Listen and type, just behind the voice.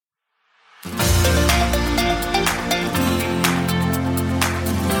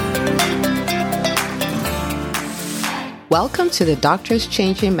Welcome to the Doctors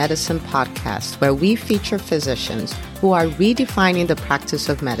Changing Medicine podcast, where we feature physicians who are redefining the practice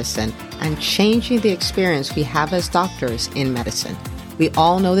of medicine and changing the experience we have as doctors in medicine. We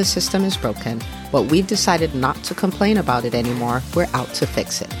all know the system is broken, but we've decided not to complain about it anymore. We're out to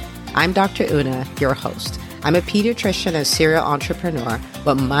fix it. I'm Dr. Una, your host. I'm a pediatrician and serial entrepreneur,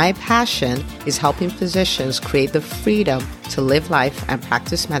 but my passion is helping physicians create the freedom to live life and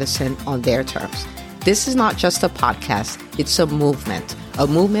practice medicine on their terms. This is not just a podcast, it's a movement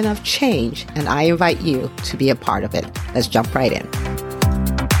of change, and I invite you to be a part of it. Let's jump right in.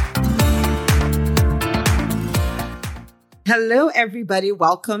 Hello, everybody.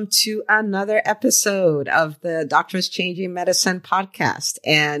 Welcome to another episode of the Doctors Changing Medicine podcast.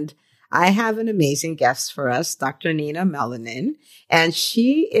 And I have an amazing guest for us, Dr. Nina Melanin. And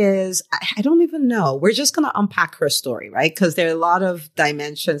she is, I don't even know, we're just going to unpack her story, right? Because there are a lot of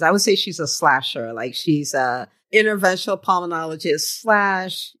dimensions. I would say she's a slasher, like she's a interventional pulmonologist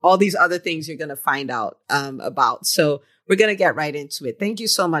 / all these other things you're going to find out about. So we're going to get right into it. Thank you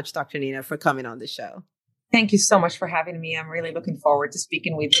so much, Dr. Nina, for coming on the show. Thank you so much for having me. I'm really looking forward to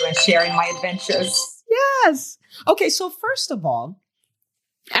speaking with you and sharing my adventures. Yes. Okay. So first of all,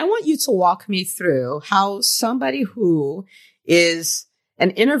 I want you to walk me through how somebody who is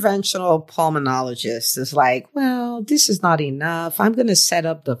an interventional pulmonologist is like, well, this is not enough. I'm going to set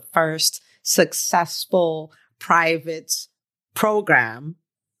up the first successful private program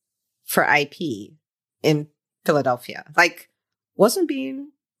for IP in Philadelphia. Like, wasn't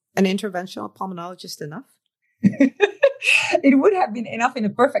being an interventional pulmonologist enough? It would have been enough in a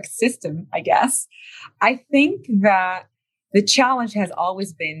perfect system, I guess. I think that the challenge has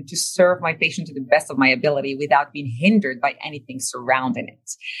always been to serve my patient to the best of my ability without being hindered by anything surrounding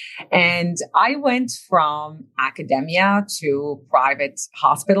it. And I went from academia to private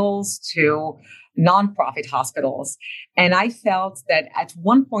hospitals to nonprofit hospitals. And I felt that at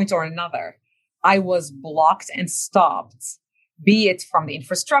one point or another, I was blocked and stopped, be it from the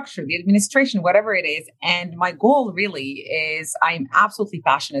infrastructure, the administration, whatever it is. And my goal really is I'm absolutely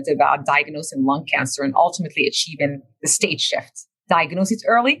passionate about diagnosing lung cancer and ultimately achieving the stage shift. Diagnose it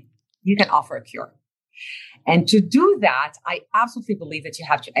early, you can offer a cure. And to do that, I absolutely believe that you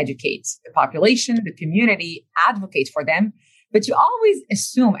have to educate the population, the community, advocate for them. But you always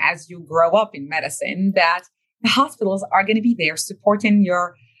assume as you grow up in medicine that the hospitals are going to be there supporting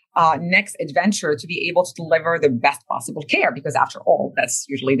your next adventure to be able to deliver the best possible care, because after all, that's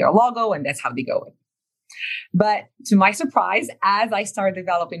usually their logo and that's how they go. But to my surprise, as I started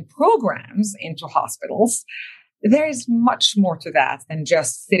developing programs into hospitals, there is much more to that than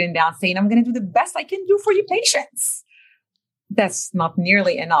just sitting down saying, I'm going to do the best I can do for you patients. That's not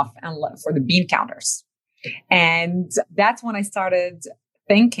nearly enough for the bean counters. And that's when I started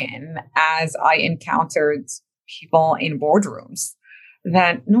thinking, as I encountered people in boardrooms,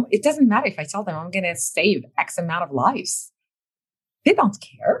 that no, it doesn't matter if I tell them I'm going to save X amount of lives. They don't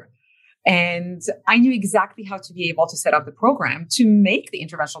care. And I knew exactly how to be able to set up the program to make the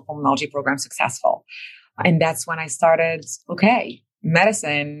interventional pulmonology program successful. And that's when I started, okay,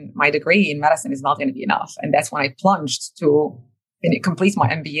 medicine, my degree in medicine is not going to be enough. And that's when I plunged to complete my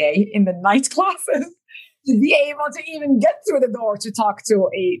MBA in the night classes to be able to even get through the door to talk to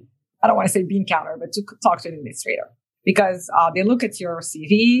I don't want to say bean counter, but to talk to an administrator. Because they look at your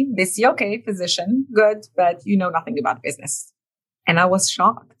CV, they see, okay, physician, good, but you know nothing about business. And I was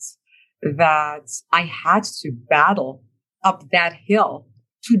shocked that I had to battle up that hill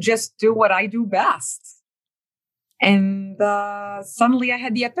to just do what I do best. And suddenly I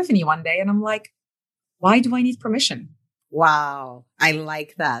had the epiphany one day and I'm like, why do I need permission? Wow. I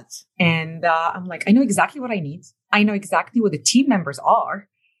like that. And I'm like, I know exactly what I need. I know exactly what the team members are.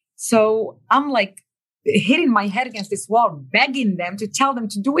 So I'm like, hitting my head against this wall, begging them to tell them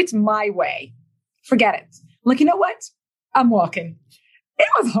to do it my way. Forget it. I'm like, you know what? I'm walking. It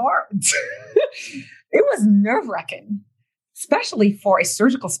was hard. It was nerve-wracking, especially for a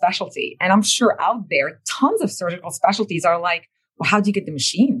surgical specialty. And I'm sure out there, tons of surgical specialties are like, well, how do you get the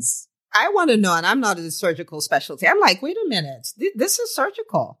machines? I want to know, and I'm not a surgical specialty. I'm like, wait a minute, this is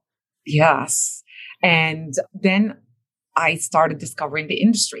surgical. Yes. And then I started discovering the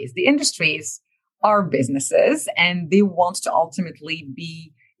industries. The industries are businesses and they want to ultimately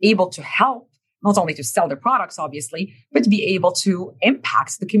be able to help, not only to sell their products, obviously, but to be able to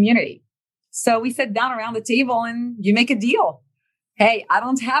impact the community. So we sat down around the table and you make a deal. Hey, I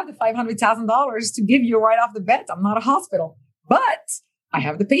don't have the $500,000 to give you right off the bat. I'm not a hospital, but I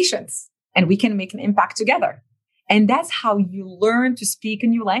have the patients and we can make an impact together. And that's how you learn to speak a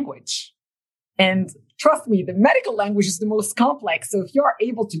new language. And trust me, the medical language is the most complex. So if you're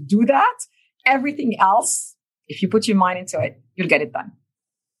able to do that, everything else If you put your mind into it, you'll get it done.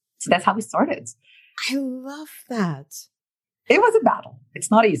 So that's how we started. I love that. It was a battle.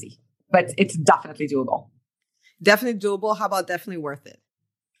 It's not easy, but it's definitely doable. Definitely doable. How about definitely worth it?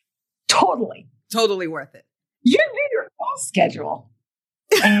 Totally. Totally worth it. You need your own schedule.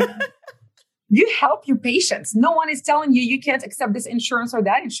 And you help your patients. No one is telling you can't accept this insurance or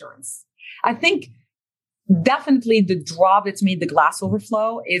that insurance. I think definitely the drop that's made the glass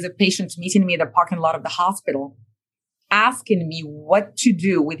overflow is a patient meeting me in the parking lot of the hospital, asking me what to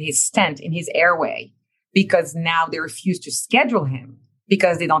do with his stent in his airway, because now they refuse to schedule him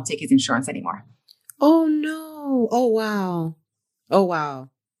because they don't take his insurance anymore. Oh, no. Oh, wow. Oh, wow.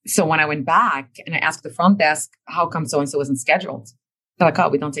 So when I went back and I asked the front desk, how come so-and-so wasn't scheduled? They're like, oh,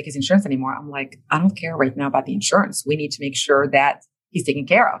 we don't take his insurance anymore. I'm like, I don't care right now about the insurance. We need to make sure that he's taken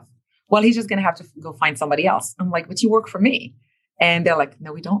care of. Well, he's just going to have to go find somebody else. I'm like, but you work for me. And they're like,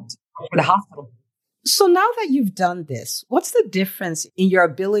 no, we don't. For the hospital. So now that you've done this, what's the difference in your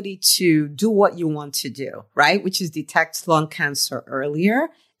ability to do what you want to do, right? Which is detect lung cancer earlier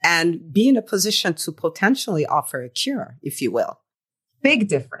and be in a position to potentially offer a cure, if you will. Big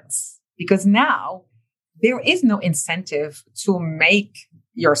difference, because now there is no incentive to make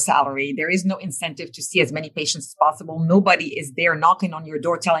your salary. There is no incentive to see as many patients as possible. Nobody is there knocking on your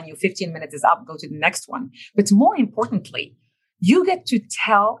door telling you 15 minutes is up, go to the next one. But more importantly, you get to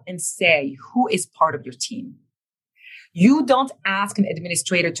tell and say who is part of your team. You don't ask an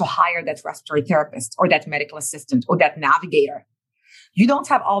administrator to hire that respiratory therapist or that medical assistant or that navigator. You don't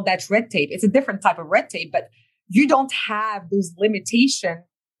have all that red tape. It's a different type of red tape, but you don't have those limitations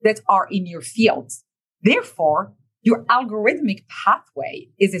that are in your field. Therefore, your algorithmic pathway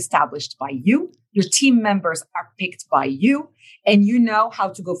is established by you. Your team members are picked by you, and you know how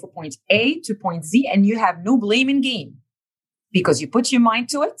to go from point A to point Z, and you have no blame in game because you put your mind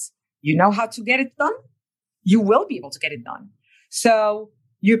to it. You know how to get it done. You will be able to get it done. So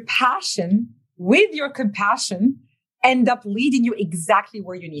your passion with your compassion end up leading you exactly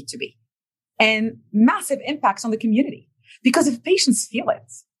where you need to be. And massive impacts on the community. Because if patients feel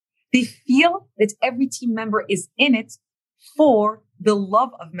it, they feel that every team member is in it for the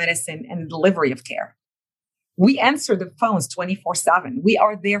love of medicine and the delivery of care. We answer the phones 24/7. We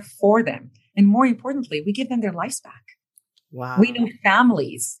are there for them. And more importantly, we give them their lives back. Wow. We know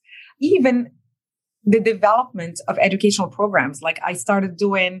families, even the development of educational programs. Like I started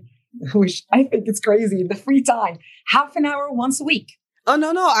doing, which I think it's crazy, the free time, half an hour once a week. Oh,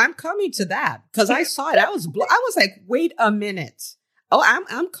 no, I'm coming to that because I saw it. I was like, wait a minute. Oh,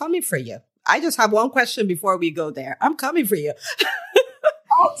 I'm coming for you. I just have one question before we go there. I'm coming for you.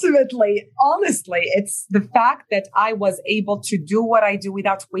 Ultimately, honestly, it's the fact that I was able to do what I do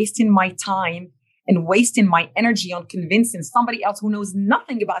without wasting my time and wasting my energy on convincing somebody else who knows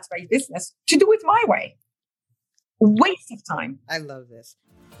nothing about my business to do it my way. Waste of time. I love this.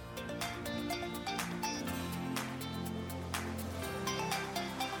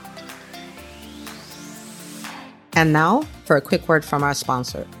 And now for a quick word from our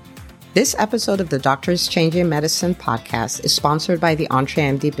sponsor. This episode of the Doctors Changing Medicine podcast is sponsored by the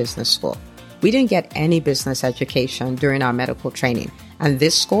EntreMD Business School. We didn't get any business education during our medical training, and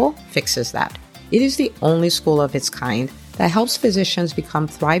this school fixes that. It is the only school of its kind that helps physicians become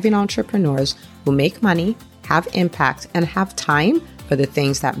thriving entrepreneurs who make money, have impact, and have time for the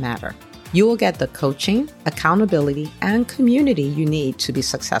things that matter. You will get the coaching, accountability, and community you need to be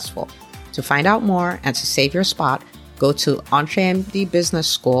successful. To find out more and to save your spot, go to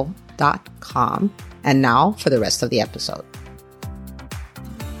EntreMDBusinessSchool.com. And now for the rest of the episode.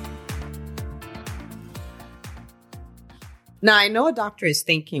 Now, I know a doctor is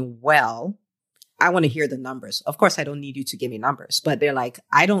thinking, well, I want to hear the numbers. Of course, I don't need you to give me numbers, but they're like,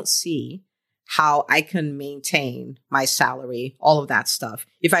 I don't see how I can maintain my salary, all of that stuff,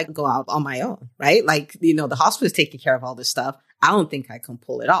 if I can go out on my own, right? Like, the hospital is taking care of all this stuff. I don't think I can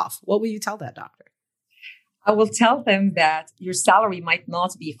pull it off. What will you tell that doctor? I will tell them that your salary might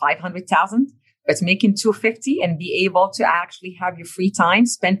not be $500,000, but making $250,000 and be able to actually have your free time,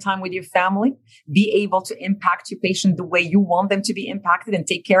 spend time with your family, be able to impact your patient the way you want them to be impacted and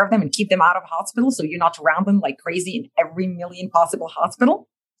take care of them and keep them out of hospital so you're not around them like crazy in every million possible hospital.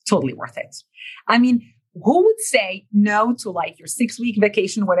 Totally worth it. I mean, who would say no to like your 6-week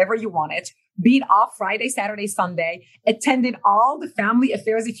vacation, whatever you wanted, being off Friday, Saturday, Sunday, attending all the family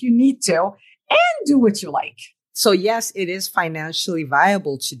affairs if you need to, and do what you like? So yes, it is financially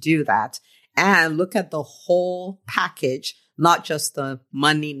viable to do that and look at the whole package, not just the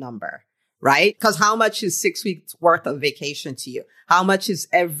money number, right? Because how much is 6 weeks worth of vacation to you? How much is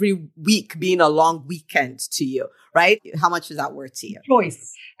every week being a long weekend to you, right? How much is that worth to you?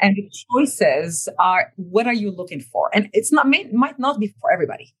 Choice. And the choices are, what are you looking for? And it's not, might not be for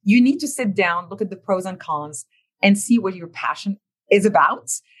everybody. You need to sit down, look at the pros and cons and see what your passion is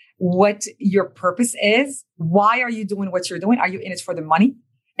about, what your purpose is. Why are you doing what you're doing? Are you in it for the money?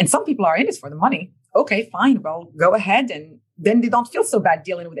 And some people are in it for the money. Okay, fine. Well, go ahead. And then they don't feel so bad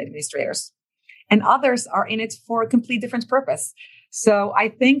dealing with administrators. And others are in it for a complete different purpose. So I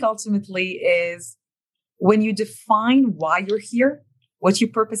think ultimately is when you define why you're here, what your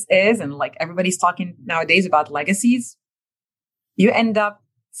purpose is, and like everybody's talking nowadays about legacies, you end up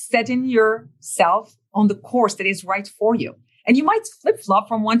setting yourself on the course that is right for you. And you might flip-flop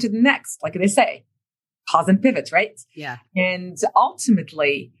from one to the next, like they say, pause and pivot, right? Yeah. And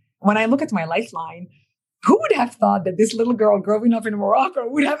ultimately, when I look at my lifeline, who would have thought that this little girl growing up in Morocco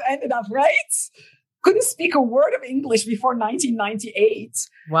would have ended up, right? Couldn't speak a word of English before 1998.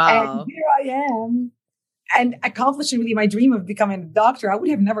 Wow. And here I am, and accomplishing really my dream of becoming a doctor. I would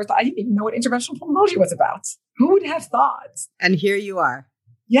have never thought, I didn't even know what interventional pulmonology was about. Who would have thought? And here you are.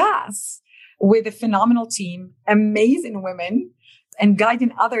 Yes, with a phenomenal team, amazing women, and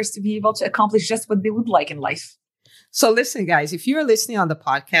guiding others to be able to accomplish just what they would like in life. So listen, guys, if you're listening on the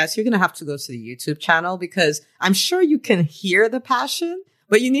podcast, you're going to have to go to the YouTube channel because I'm sure you can hear the passion,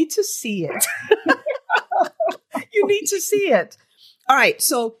 but you need to see it. You need to see it. All right.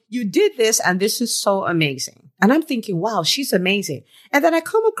 So you did this and this is so amazing. And I'm thinking, wow, she's amazing. And then I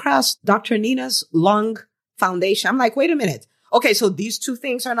come across Dr. Nina's lung foundation. I'm like, wait a minute. Okay. So these two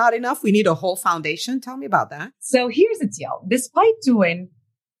things are not enough. We need a whole foundation. Tell me about that. So here's the deal. Despite doing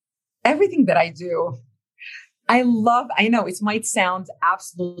everything that I do, I know it might sound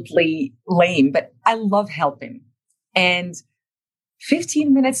absolutely lame, but I love helping. And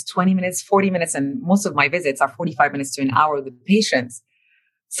 15 minutes, 20 minutes, 40 minutes, and most of my visits are 45 minutes to an hour with the patients.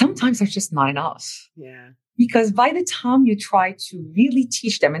 Sometimes are just not enough. Yeah. Because by the time you try to really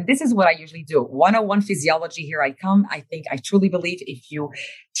teach them, and this is what I usually do, 101 physiology, here I come. I truly believe if you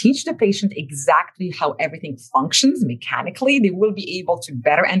teach the patient exactly how everything functions mechanically, they will be able to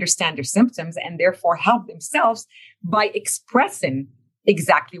better understand their symptoms and therefore help themselves by expressing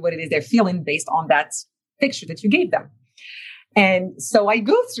exactly what it is they're feeling based on that picture that you gave them. And so I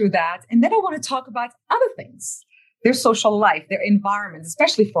go through that, and then I want to talk about other things. Their social life, their environment,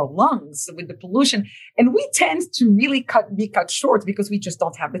 especially for lungs with the pollution. And we tend to really be cut short because we just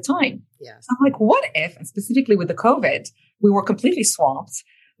don't have the time. Yes. So I'm like, what if, and specifically with the COVID, we were completely swamped.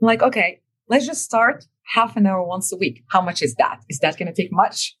 I'm like, okay, let's just start half an hour once a week. How much is that? Is that going to take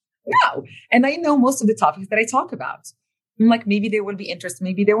much? No. And I know most of the topics that I talk about. I'm like, maybe there would be interest,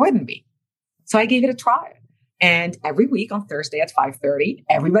 maybe there wouldn't be. So I gave it a try. And every week on Thursday at 5:30,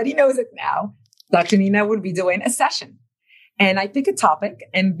 everybody knows it now, Dr. Nina would be doing a session. And I pick a topic.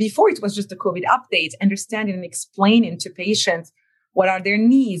 And before it was just a COVID update, understanding and explaining to patients what are their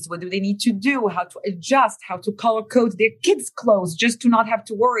needs, what do they need to do, how to adjust, how to color code their kids' clothes, just to not have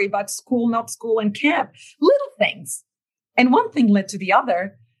to worry about school, not school, and camp. Little things. And one thing led to the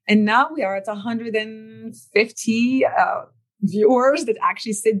other. And now we are at 150 viewers that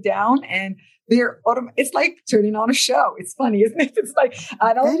actually sit down and it's like turning on a show. It's funny, isn't it? It's like,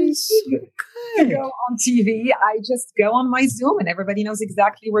 I don't need to go on TV. I just go on my Zoom and everybody knows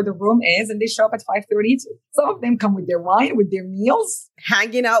exactly where the room is. And they show up at 5:30. Some of them come with their wine, with their meals.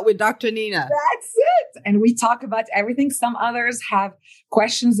 Hanging out with Dr. Nina. That's it. And we talk about everything. Some others have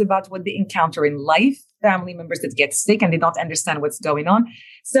questions about what they encounter in life, family members that get sick and they don't understand what's going on.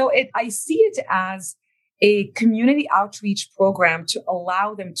 So I see it as a community outreach program to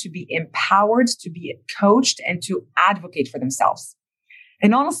allow them to be empowered, to be coached, and to advocate for themselves.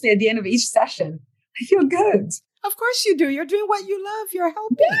 And honestly, at the end of each session, I feel good. Of course you do. You're doing what you love. You're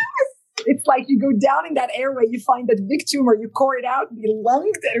helping. Yes. It's like you go down in that airway, you find that big tumor, you core it out, the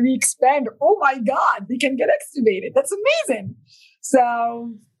lungs that re-expand. Oh my God, they can get extubated. That's amazing.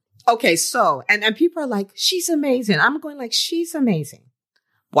 So. Okay, so, and people are like, she's amazing. I'm going like, she's amazing.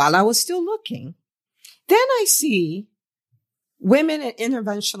 While I was still looking, then I see women in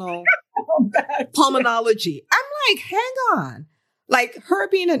interventional pulmonology. I'm like, hang on. Like, her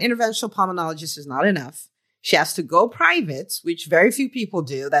being an interventional pulmonologist is not enough. She has to go private, which very few people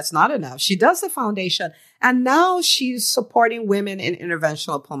do. That's not enough. She does the foundation. And now she's supporting women in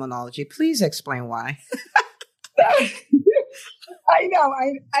interventional pulmonology. Please explain why. I know.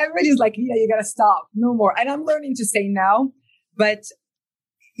 Everybody's like, yeah, you got to stop. No more. And I'm learning to say no. But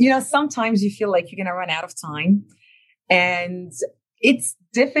sometimes you feel like you're going to run out of time, and it's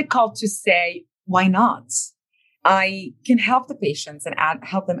difficult to say, why not? I can help the patients and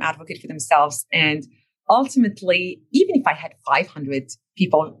help them advocate for themselves. And ultimately, even if I had 500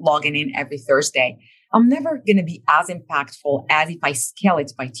 people logging in every Thursday, I'm never going to be as impactful as if I scale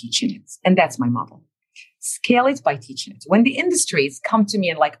it by teaching it. And that's my model. Scale it by teaching it. When the industries come to me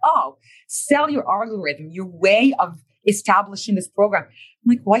and like, oh, sell your algorithm, your way of establishing this program.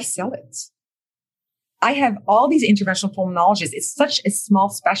 I'm like, why sell it? I have all these interventional pulmonologists. It's such a small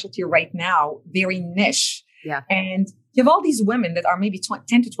specialty right now, very niche. Yeah. And you have all these women that are maybe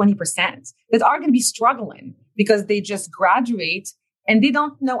 10 to 20% that are going to be struggling because they just graduate and they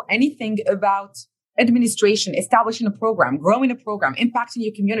don't know anything about administration, establishing a program, growing a program, impacting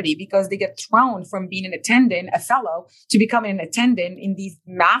your community because they get thrown from being an attendant, a fellow, to becoming an attendant in these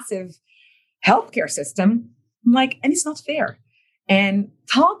massive healthcare system. I'm like, and it's not fair. And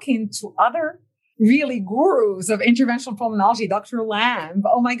talking to other really gurus of interventional pulmonology, Dr. Lamb,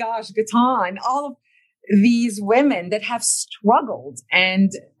 oh my gosh, Gatan, all of these women that have struggled.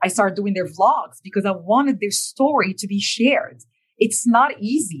 And I started doing their vlogs because I wanted their story to be shared. It's not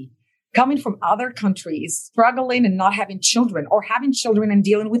easy coming from other countries, struggling and not having children, or having children and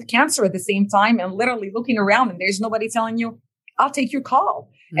dealing with cancer at the same time, and literally looking around and there's nobody telling you, I'll take your call.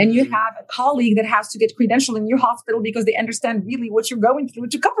 Mm-hmm. And you have a colleague that has to get credentialed in your hospital because they understand really what you're going through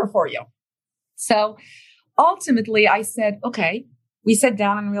to cover for you. So ultimately I said, okay, we sat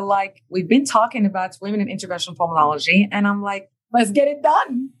down and we're like, we've been talking about women in interventional pulmonology. And I'm like, let's get it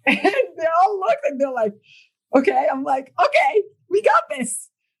done. And they all looked and they're like, okay. I'm like, okay, we got this.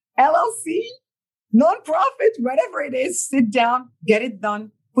 LLC, nonprofit, whatever it is, sit down, get it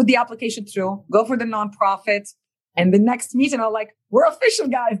done, put the application through, go for the nonprofit. And the next meeting, I'm like, we're official,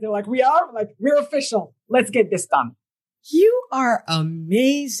 guys. They're like, we are? I'm like, we're official. Let's get this done. You are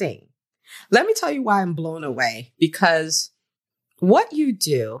amazing. Let me tell you why I'm blown away, because what you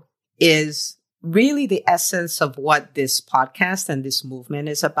do is really the essence of what this podcast and this movement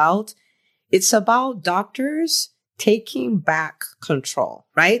is about. It's about doctors taking back control,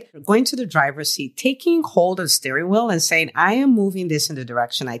 right? Going to the driver's seat, taking hold of the steering wheel and saying, I am moving this in the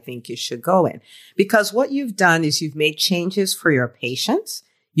direction I think you should go in. Because what you've done is you've made changes for your patients.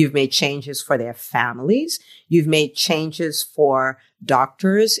 You've made changes for their families. You've made changes for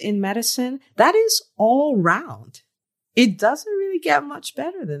doctors in medicine. That is all round. It doesn't really get much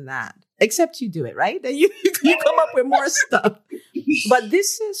better than that, except you do it, right? Then you come up with more stuff. But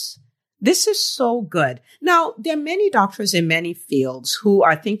this is so good. Now, there are many doctors in many fields who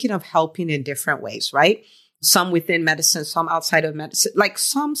are thinking of helping in different ways, right? Some within medicine, some outside of medicine, like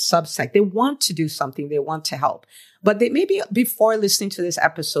some subsect. They want to do something. They want to help. But they maybe before listening to this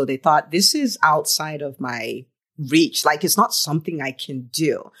episode, they thought this is outside of my reach. Like it's not something I can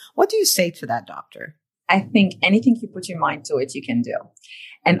do. What do you say to that, doctor? I think anything you put your mind to it, you can do.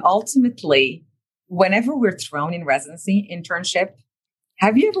 And ultimately, whenever we're thrown in residency, internship,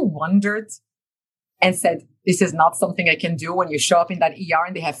 have you ever wondered and said, this is not something I can do when you show up in that ER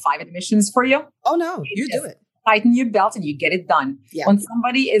and they have 5 admissions for you? Oh, no, you do it. Tighten your belt and you get it done. Yeah. When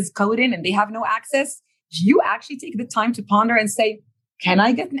somebody is coding and they have no access, you actually take the time to ponder and say, can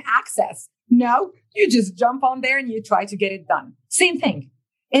I get an access? No, you just jump on there and you try to get it done. Same thing.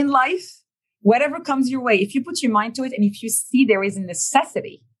 In life, whatever comes your way, if you put your mind to it and if you see there is a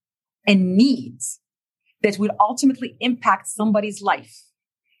necessity and needs that will ultimately impact somebody's life,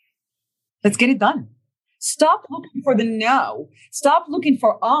 let's get it done. Stop looking for the no. Stop looking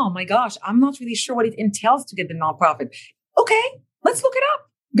for, oh my gosh, I'm not really sure what it entails to get the nonprofit. Okay, let's look it up.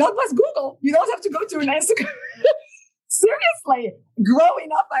 God bless Google. You don't have to go to an Instagram. Seriously, growing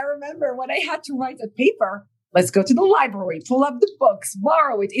up, I remember when I had to write a paper, let's go to the library, pull up the books,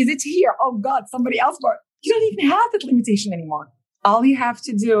 borrow it. Is it here? Oh God, somebody else borrowed. You don't even have that limitation anymore. All you have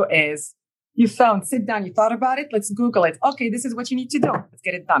to do is your phone, sit down, you thought about it, let's Google it. Okay, this is what you need to do. Let's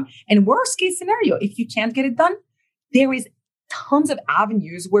get it done. And worst case scenario, if you can't get it done, there is tons of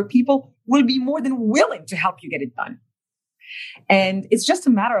avenues where people will be more than willing to help you get it done. And it's just a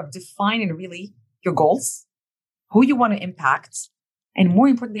matter of defining really your goals, who you want to impact, and more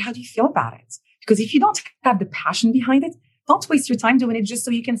importantly, how do you feel about it? Because if you don't have the passion behind it, don't waste your time doing it just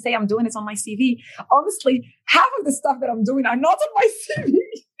so you can say, I'm doing it on my CV. Honestly, half of the stuff that I'm doing are not on my CV.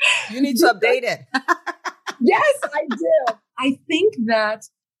 You need to update it. Yes, I do. I think that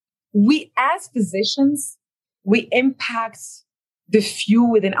we as physicians, we impact the few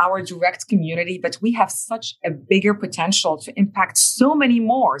within our direct community, but we have such a bigger potential to impact so many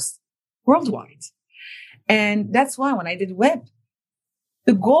more worldwide. And that's why when I did WIP,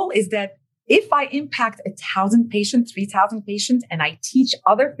 the goal is that if I impact 1,000 patients, 3,000 patients, and I teach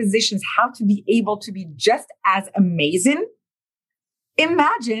other physicians how to be able to be just as amazing,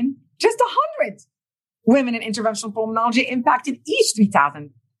 imagine just 100. women in interventional pulmonology impacted each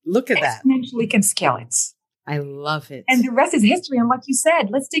 3,000. Look at that. Exponentially can scale it. I love it. And the rest is history. And like you said,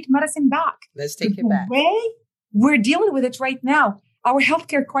 let's take medicine back. Let's take it back. The way we're dealing with it right now, our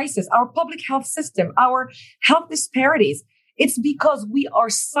healthcare crisis, our public health system, our health disparities, it's because we are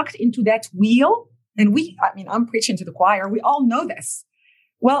sucked into that wheel. And I'm preaching to the choir. We all know this.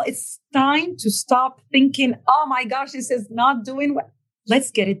 Well, it's time to stop thinking, oh my gosh, this is not doing well. Let's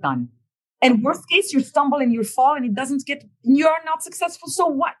get it done. And worst case, you stumble and you fall and you are not successful. So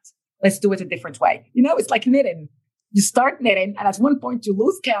what? Let's do it a different way. It's like knitting. You start knitting and at one point you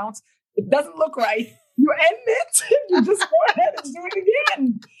lose count. It doesn't look right. You end it. You just go ahead and do it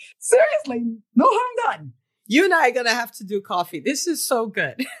again. Seriously, no harm done. You and I are going to have to do coffee. This is so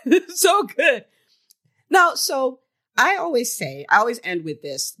good. So good. Now, so I always end with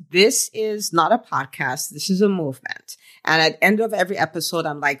this. This is not a podcast. This is a movement. And at the end of every episode,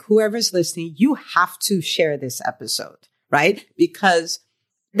 I'm like, whoever's listening, you have to share this episode, right? Because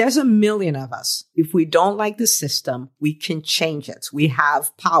there's a million of us. If we don't like the system, we can change it. We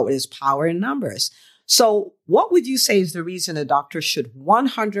have power. There's power in numbers. So what would you say is the reason a doctor should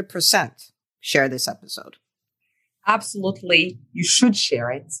 100% share this episode? Absolutely. You should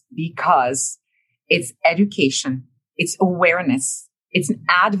share it because it's education. It's awareness. It's an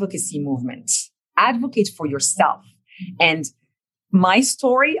advocacy movement. Advocate for yourself. And my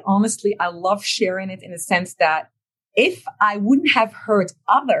story, honestly, I love sharing it in the sense that if I wouldn't have heard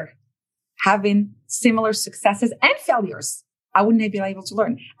other having similar successes and failures, I wouldn't have been able to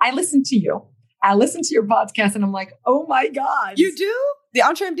learn. I listen to you. I listen to your podcast and I'm like, oh my God. You do? The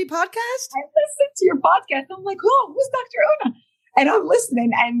EntreMD podcast? I listen to your podcast. I'm like, oh, who's Dr. Ona? And I'm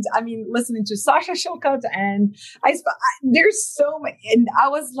listening listening to Sasha Shulkot and there's so many. And I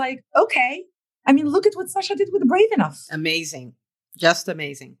was like, okay. Look at what Sasha did with Brave Enough. Amazing. Just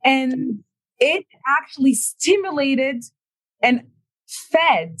amazing. And it actually stimulated and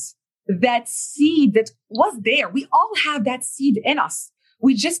fed that seed that was there. We all have that seed in us.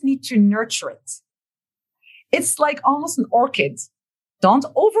 We just need to nurture it. It's like almost an orchid. Don't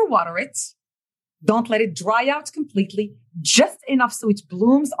overwater it. Don't let it dry out completely, just enough so it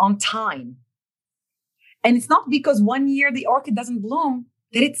blooms on time. And it's not because one year the orchid doesn't bloom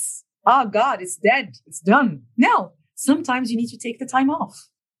that it's, oh God, it's dead. It's done. No, sometimes you need to take the time off.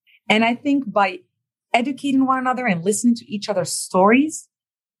 And I think by educating one another and listening to each other's stories,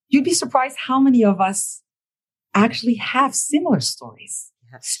 you'd be surprised how many of us actually have similar stories,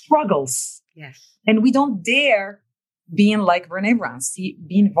 struggles. Yes. And we don't dare being like Brené Brown,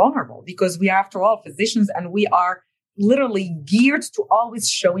 being vulnerable, because we are, after all, physicians and we are literally geared to always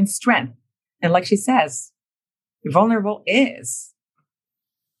showing strength. And like she says, vulnerable is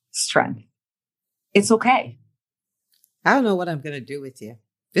strength. It's okay. I don't know what I'm going to do with you.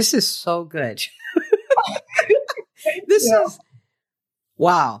 This is so good. This is,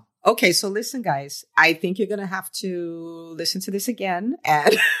 wow. Okay, so listen, guys, I think you're going to have to listen to this again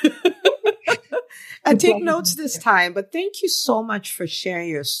and and take notes this time. But thank you so much for sharing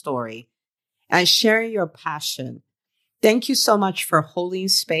your story and sharing your passion. Thank you so much for holding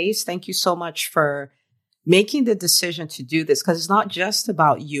space. Thank you so much for making the decision to do this, because it's not just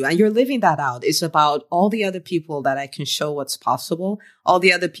about you and you're living that out. It's about all the other people that I can show what's possible, all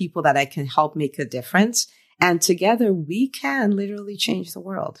the other people that I can help make a difference. And together we can literally change the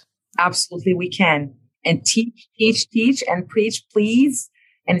world. Absolutely, we can. And teach, and preach, please.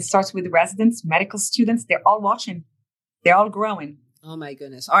 And it starts with residents, medical students. They're all watching. They're all growing. Oh, my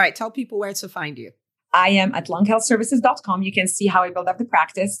goodness. All right. Tell people where to find you. I am at lunghealthservices.com. You can see how I build up the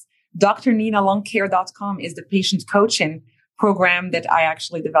practice. DrNinaLungCare.com is the patient coaching program that I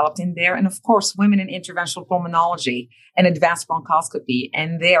actually developed in there. And of course, Women in Interventional Pulmonology and Advanced Bronchoscopy.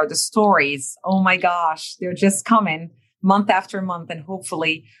 And there, the stories, oh my gosh, they're just coming month after month. And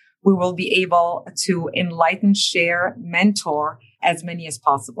hopefully we will be able to enlighten, share, mentor as many as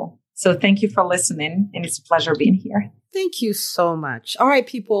possible. So thank you for listening. And it's a pleasure being here. Thank you so much. All right,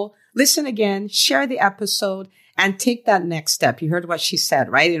 people, listen again, share the episode and take that next step. You heard what she said,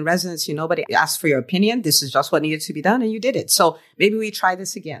 right? In residency, nobody asked for your opinion. This is just what needed to be done and you did it. So maybe we try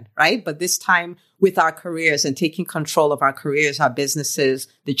this again, right? But this time with our careers and taking control of our careers, our businesses,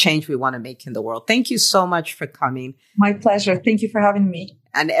 the change we want to make in the world. Thank you so much for coming. My pleasure. Thank you for having me.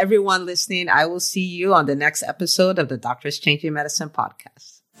 And everyone listening, I will see you on the next episode of the Doctors Changing Medicine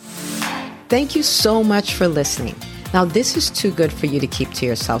podcast. Thank you so much for listening. Now, this is too good for you to keep to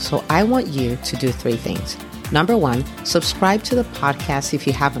yourself, so I want you to do 3 things. Number 1, subscribe to the podcast if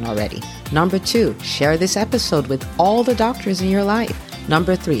you haven't already. Number 2, share this episode with all the doctors in your life.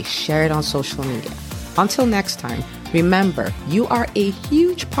 Number 3, share it on social media. Until next time, remember, you are a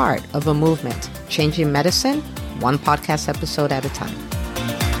huge part of a movement, changing medicine, one podcast episode at a time.